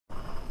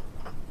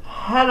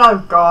Hello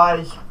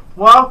guys,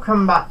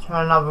 welcome back to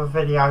another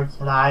video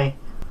today.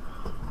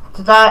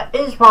 Today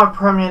is my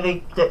Premier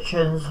League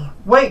predictions,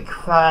 week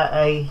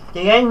 30,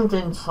 the end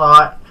in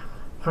sight.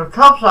 For the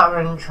clubs that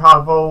are in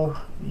trouble,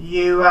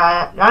 you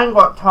ain't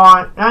got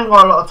a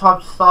lot of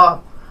time to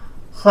start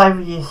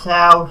saving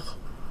yourselves.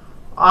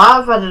 I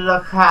have had a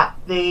look at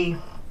a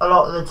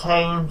lot of the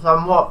teams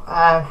and what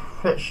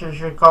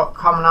fixtures you've got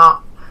coming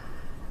up.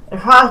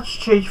 If I had to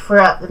choose three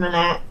at the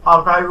minute,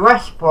 I'll go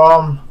West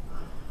Brom,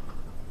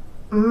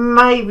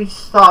 maybe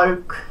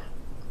Stoke,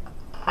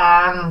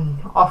 and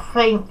I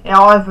think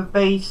it'll either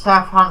be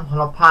Southampton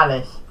or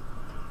Palace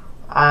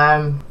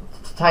to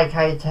take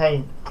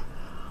 18.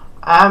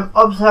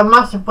 Obviously a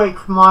massive week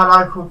for my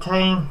local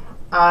team,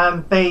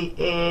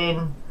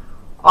 beating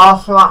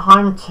Arsenal at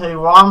home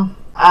 2-1.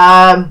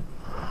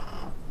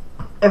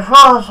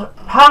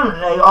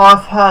 Apparently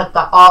I've heard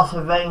that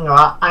Arsene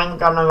Wenger ain't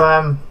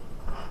gonna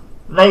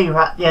leave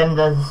at the end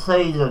of the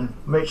season,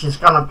 which is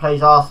gonna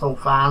please Arsenal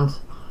fans.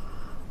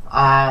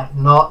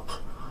 Not.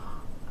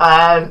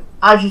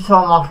 As you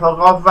saw in my vlog,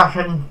 I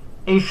reckon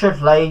he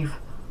should leave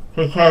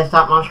if he cares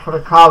that much for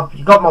the club.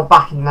 You've got more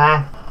backing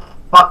there.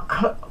 But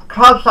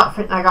clubs that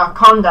think they're going to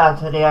come down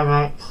to the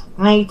MX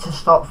need to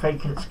stop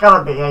thinking it's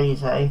going to be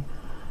easy.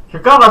 If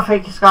you're going to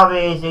think it's going to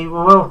be easy, we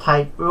will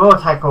take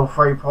all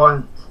 3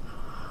 points.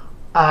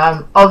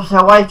 Obviously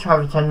away to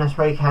Everton this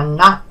weekend.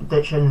 That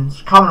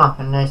prediction's coming up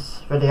in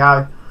this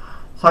video.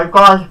 So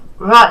guys,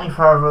 without any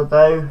further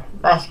ado,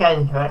 let's get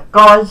into it.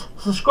 Guys,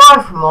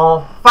 subscribe for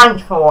more,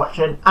 thanks for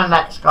watching, and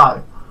let's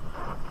go.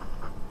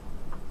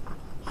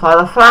 So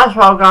the first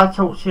one I'm going to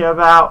talk to you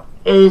about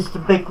is the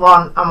big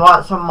one, and why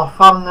it's on my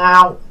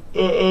thumbnail.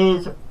 It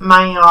is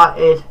Man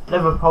United,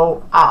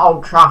 Liverpool at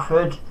Old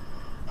Trafford.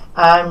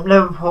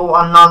 Liverpool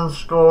are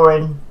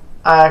non-scoring,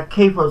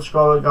 keeper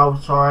scoring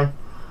goals, sorry.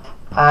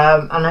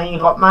 And then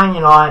you've got Man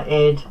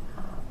United,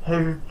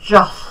 who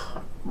just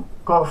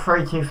got a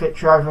 3-2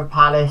 victory over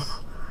Palace.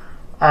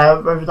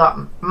 With that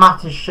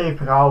Matic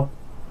super goal.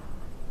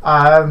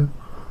 Now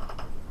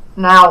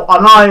I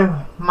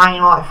know Man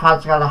United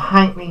fans are going to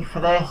hate me for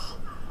this,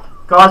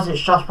 guys. It's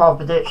just my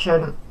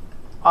prediction.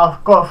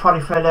 I've got a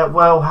funny feeling it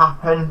will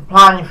happen.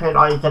 Play anything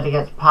like you did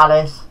against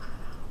Palace,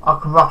 I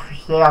can roughly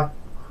see a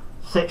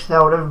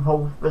 6-0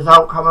 Liverpool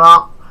result coming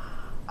up.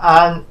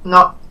 And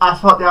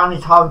that's not the only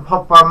time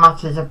Pogba and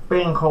Matic have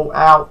been caught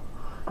out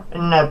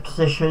in their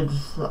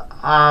positions. It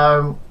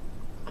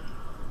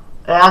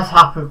has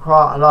happened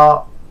quite a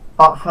lot.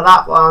 But for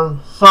that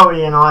one,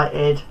 sorry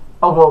United,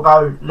 I've got to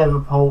go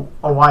Liverpool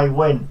away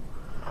win.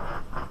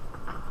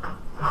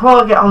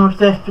 Before I get on with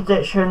this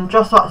prediction,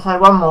 just like to say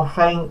one more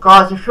thing.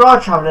 Guys, if you are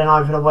travelling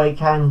over the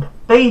weekend,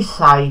 be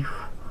safe.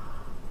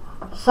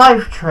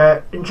 Safe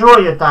trip, enjoy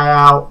your day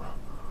out.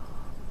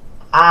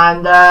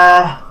 And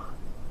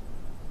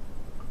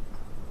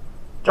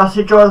just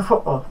enjoy the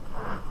football.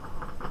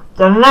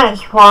 The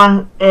next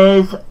one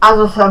is, as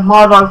I said,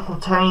 my local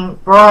team,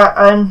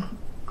 Brighton.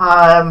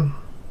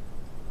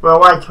 We're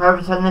away to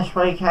Everton this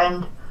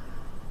weekend.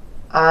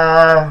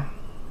 As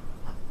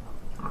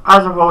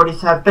I've already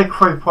said, big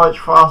 3 points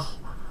for us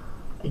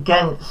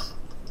against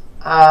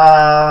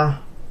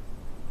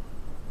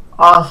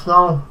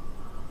Arsenal.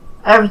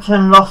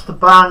 Everton lost to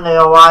Burnley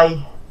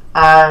away.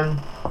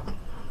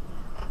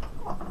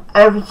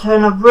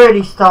 Everton have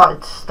really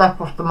started to step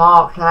off the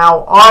mark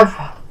now. I've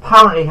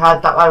apparently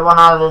heard that they won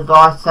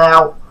Allardyce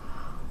out.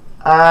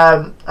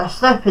 They're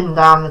stepping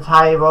down the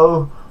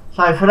table.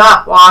 So for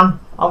that one,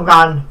 I'm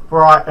going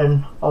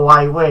Brighton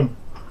away win.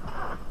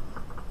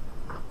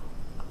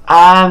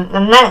 The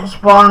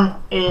next one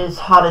is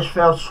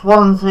Huddersfield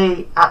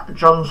Swansea at the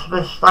John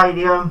Smith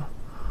Stadium.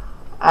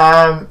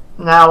 Now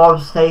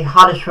obviously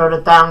Huddersfield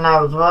are down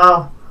there as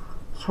well.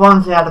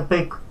 Swansea had a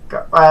big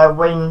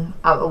win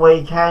at the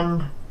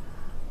weekend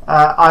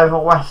over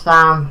West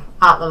Ham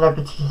at the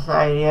Liberty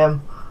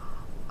Stadium.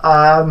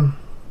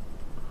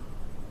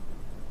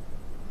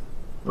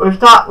 With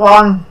that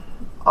one,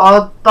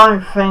 I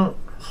don't think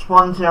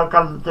Swansea are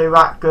going to do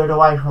that good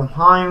away from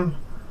home.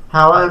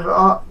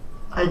 However,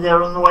 they did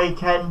on the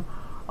weekend.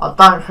 I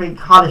don't think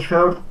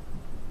Huddersfield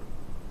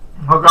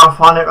are going to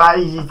find it that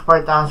easy to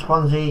break down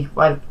Swansea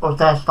with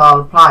their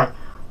style of play.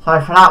 So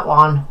for that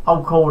one,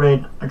 I'll call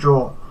it a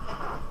draw.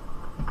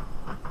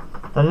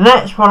 The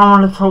next one I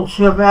want to talk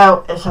to you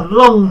about is a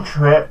long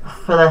trip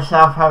for the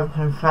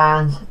Southampton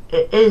fans.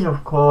 It is,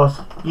 of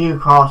course,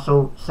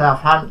 Newcastle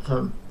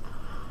Southampton.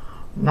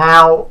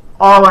 Now,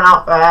 I went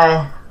up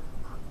there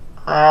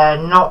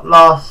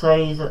last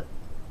season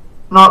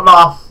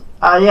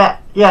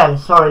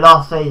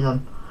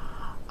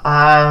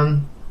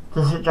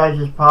to St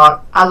James's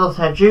Park. As I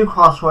said,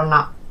 Newcastle in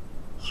that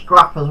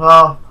scrap as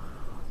well.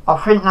 I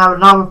think they were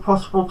another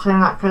possible team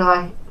that could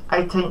have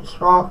 18th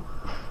spot.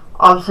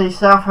 Obviously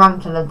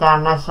Southampton are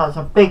down there, so it's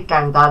a big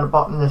game down the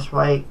bottom this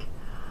week.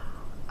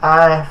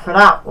 For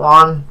that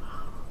one,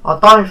 I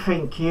don't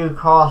think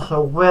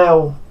Newcastle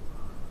will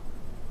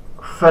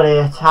fully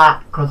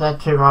attack because they're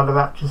too much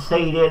about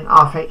conceding.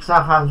 I think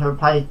Southampton will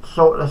play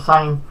sort of the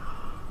same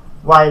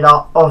way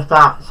of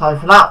that. So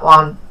for that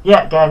one,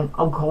 yet again,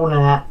 I'm calling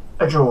it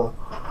a draw.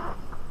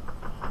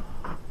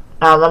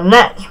 Now the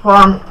next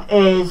one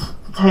is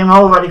the team I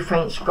already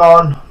think's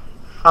gone.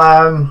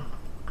 8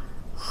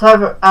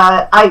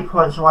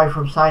 points away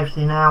from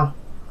safety now.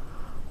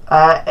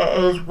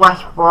 It is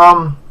West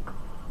Brom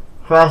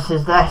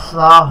versus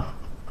Leicester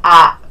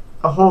at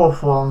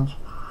Hawthorns.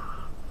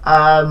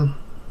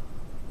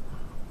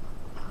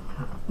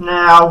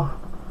 Now,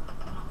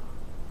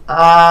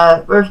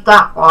 with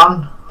that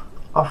one,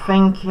 I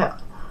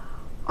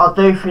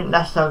do think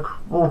Leicester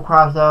will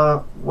grab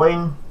the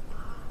win.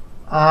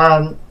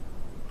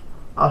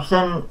 I've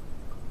seen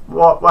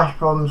what West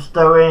Brom's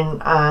doing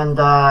and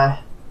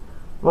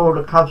what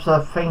the clubs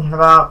are thinking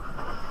about.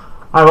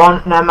 I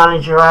want their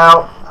manager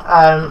out.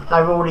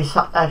 They've already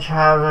sacked their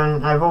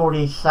chairman. They've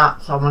already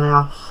sacked someone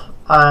else.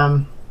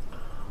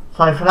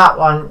 So for that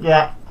one,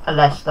 yeah, a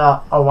Leicester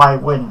away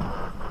win.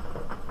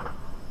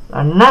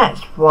 The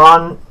next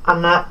one,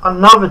 and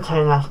another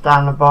team that's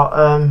down the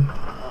bottom,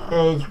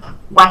 is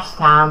West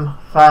Ham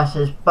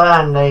versus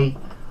Burnley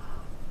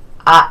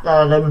at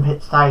the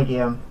Olympic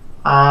Stadium.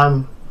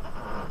 Now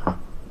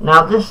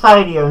this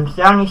stadium's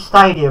the only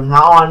stadium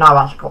that I know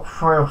that's got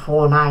 3 or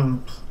 4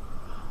 names.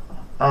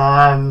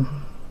 I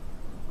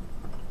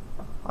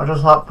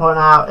just like to point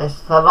out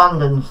it's the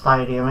London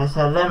Stadium, it's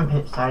the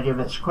Olympic Stadium,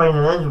 it's Queen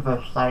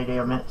Elizabeth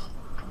Stadium, it's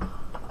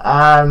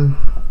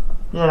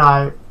you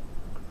know,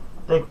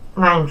 the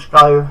names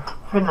go,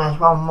 I think there's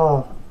one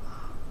more,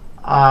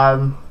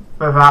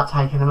 without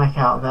taking the mick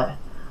out of it.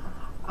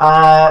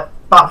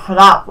 But for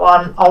that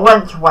one, I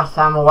went to West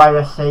Ham away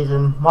this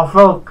season. My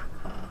vlog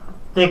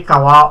did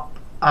go up,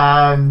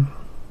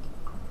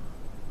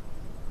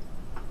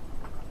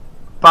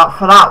 but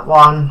for that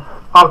one,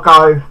 I'll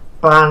go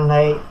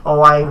Burnley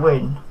away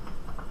win.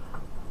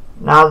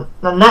 Now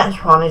the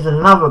next one is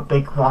another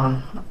big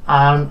one,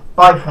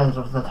 both ends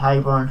of the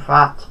table in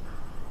fact.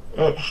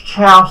 It's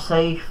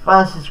Chelsea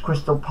versus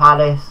Crystal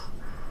Palace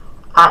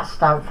at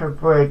Stamford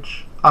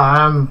Bridge.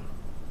 Now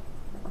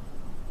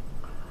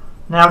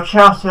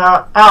Chelsea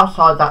are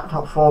outside that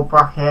top 4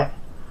 bracket,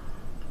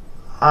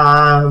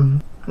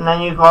 and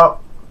then you've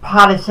got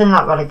Palace in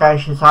that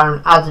relegation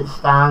zone as it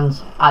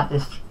stands at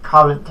this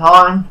current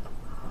time.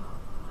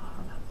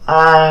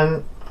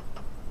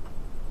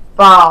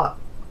 But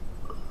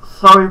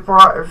sorry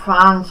Brighton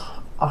fans,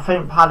 I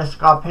think Palace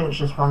got to pinch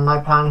this one. They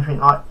play anything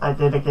like they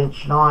did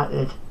against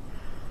United.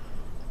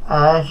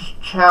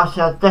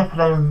 Chelsea are dipping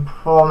in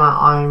form at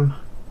home.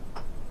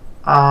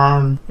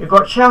 You've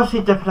got Chelsea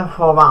dipping in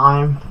form at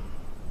home.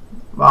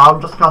 Well,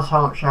 I'm just going to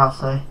sum up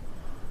Chelsea.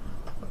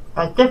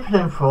 They're dipping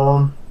in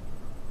form.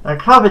 They're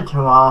club in 2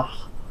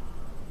 halves.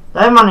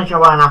 Their manager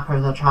weren't happy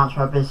with the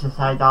transfer business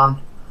they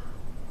done.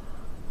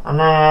 And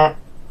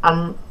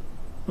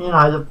you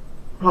know, the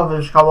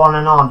problems go on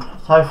and on.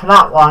 So for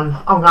that one,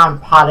 I'm going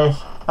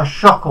Palace, a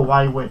shock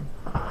away win.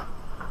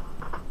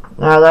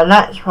 Now the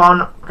next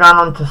one, going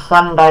on to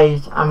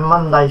Sundays and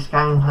Mondays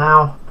games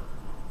now.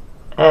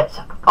 It's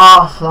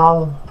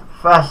Arsenal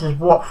versus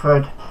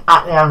Watford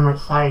at the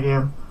Emirates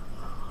Stadium.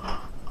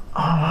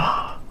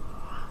 Now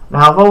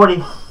I've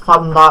already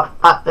summed up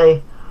at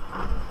the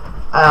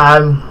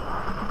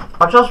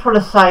I just want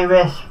to say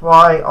this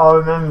right, I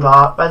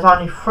remember there's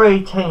only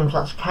 3 teams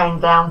that came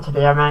down to the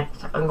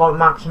MX and got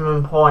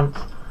maximum points,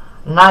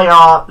 and they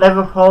are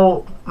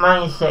Liverpool,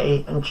 Man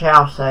City and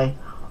Chelsea.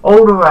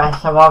 All the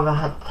rest have either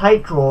had to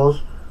take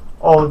draws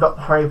or got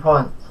 3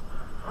 points.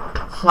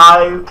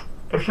 So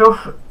if you're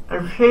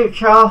in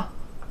future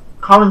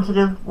coming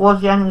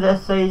towards the end of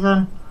this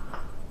season,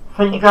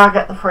 think you're going to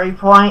get the 3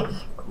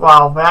 points,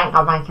 well, we ain't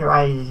going to make it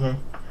very easy.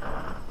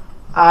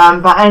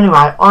 But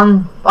anyway,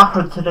 on back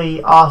onto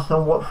the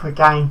Arsenal-Watford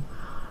game.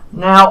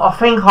 Now, I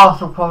think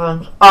Arsenal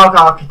problems are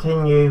going to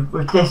continue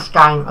with this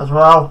game as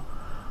well.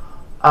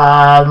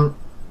 I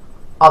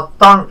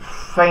don't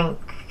think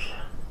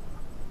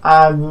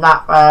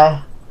that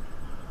way.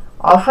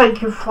 I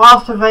think if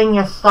Arsene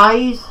Wenger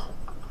stays,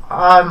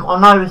 I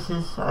know this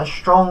is a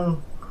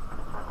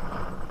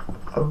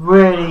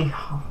really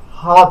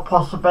hard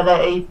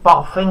possibility,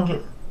 but I think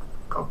it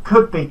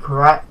could be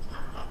correct.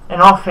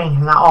 And I'm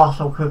thinking that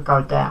Arsenal could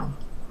go down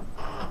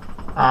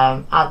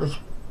at this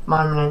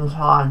moment in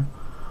time.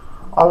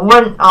 I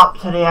went up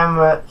to the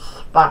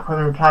Emirates back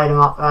when we played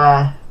them up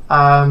there,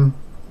 and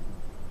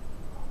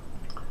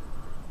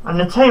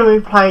the team we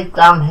played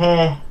down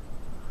here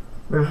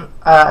with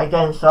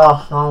against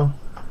Arsenal,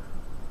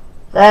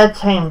 their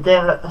team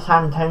didn't look the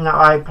same team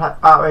that we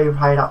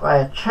played up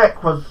there.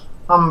 Czech was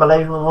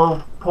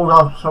unbelievable, pulled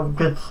off some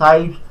good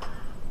saves.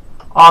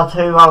 Our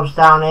 2 goals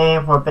down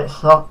here were a bit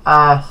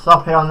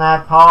sloppy on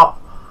their part.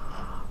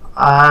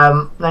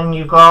 Then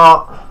you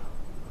got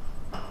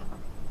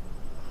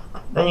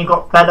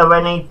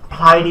Bellerini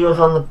played. He was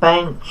on the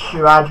bench.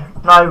 You had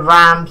no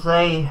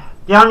Ramsey.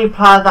 The only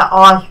player that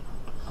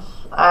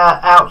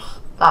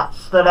that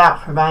stood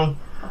out for me,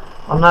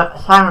 on the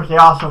same as the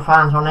Arsenal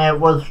fans on here,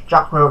 was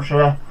Jack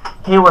Wilshere.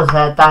 He was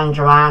their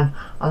danger man,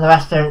 and the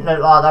rest didn't look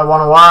like they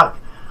want to work.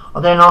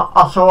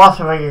 I saw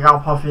Arsenal Wenger go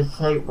off his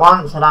seat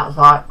once, and that's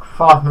like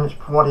 5 minutes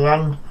before the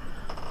end.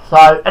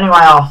 So anyway,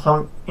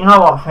 Arsenal, you know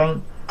what I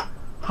think?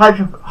 Hope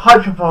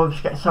your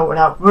problems get sorted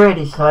out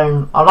really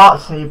soon. I'd like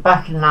to see you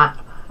back in that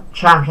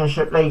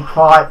Championship League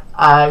fight.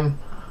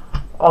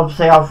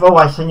 Obviously, I've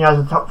always seen you as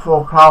a top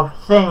 4 club.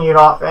 Seeing you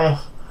like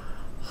this,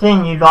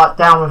 seeing you like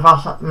down with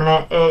us at the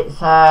minute,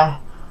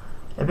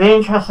 it'd be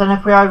interesting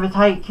if we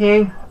overtake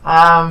you.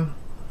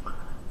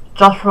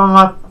 Just from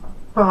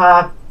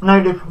a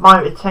newly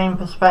promoted team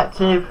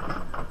perspective,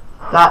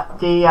 that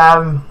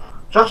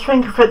just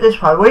think of it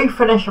this way: we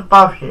finish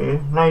above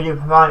you, newly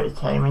promoted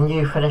team, and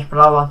you finish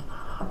below us.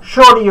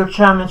 Surely your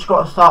chairman's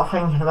got to start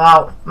thinking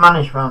about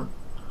management.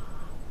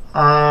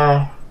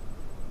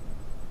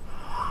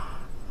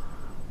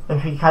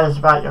 If he cares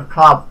about your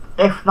club.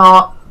 If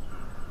not,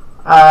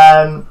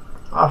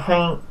 I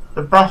think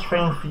the best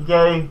thing for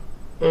you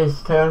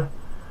is to,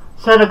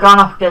 instead of going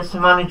up against the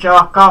manager,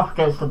 go up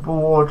against the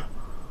board.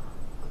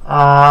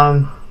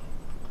 Try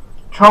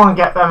and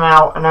get them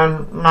out, and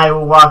then they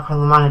will work on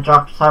the manager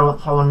because they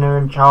want someone new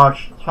in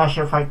charge,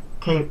 especially if they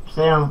keep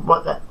seeing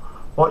what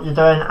you're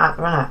doing at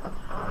the minute.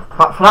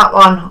 But for that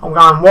one, I'm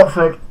going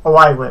Watford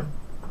away win.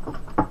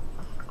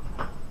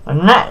 The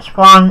next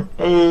one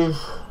is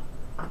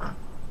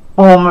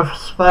Bournemouth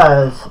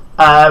Spurs.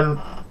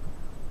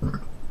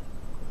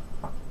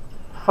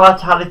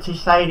 Vitality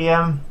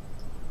Stadium.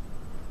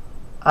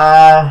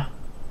 Now,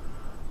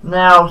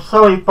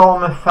 sorry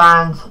Bournemouth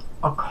fans,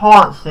 I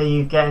can't see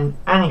you getting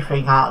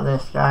anything out of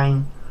this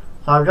game,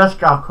 so I'm just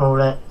going to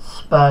call it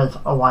Spurs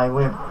away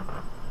win.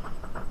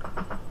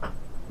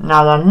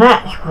 Now the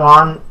next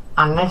one,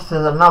 and this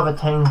is another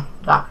team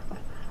that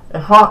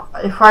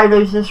if they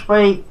lose this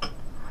week,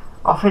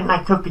 I think they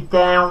could be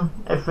down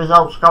if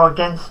results go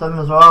against them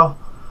as well,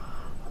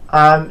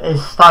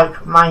 is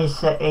Stoke Man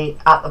City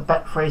at the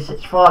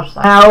Bet365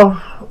 stage.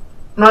 Now,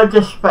 no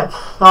disrespect to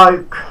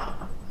Stoke,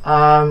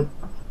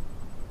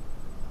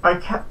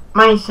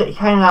 Man City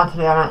came down to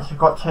the Emirates and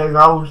got 2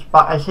 goals,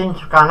 but they seem to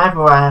have gone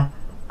everywhere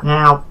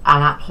now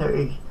and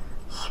absolutely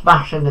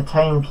smashing the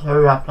teams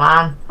who they're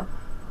playing.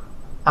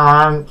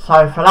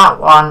 So for that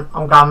one,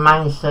 I'm going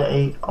Man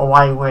City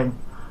away win.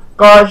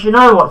 Guys, you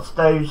know what to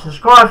do.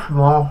 Subscribe for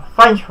more.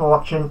 Thanks for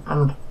watching,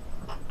 and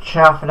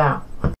ciao for now.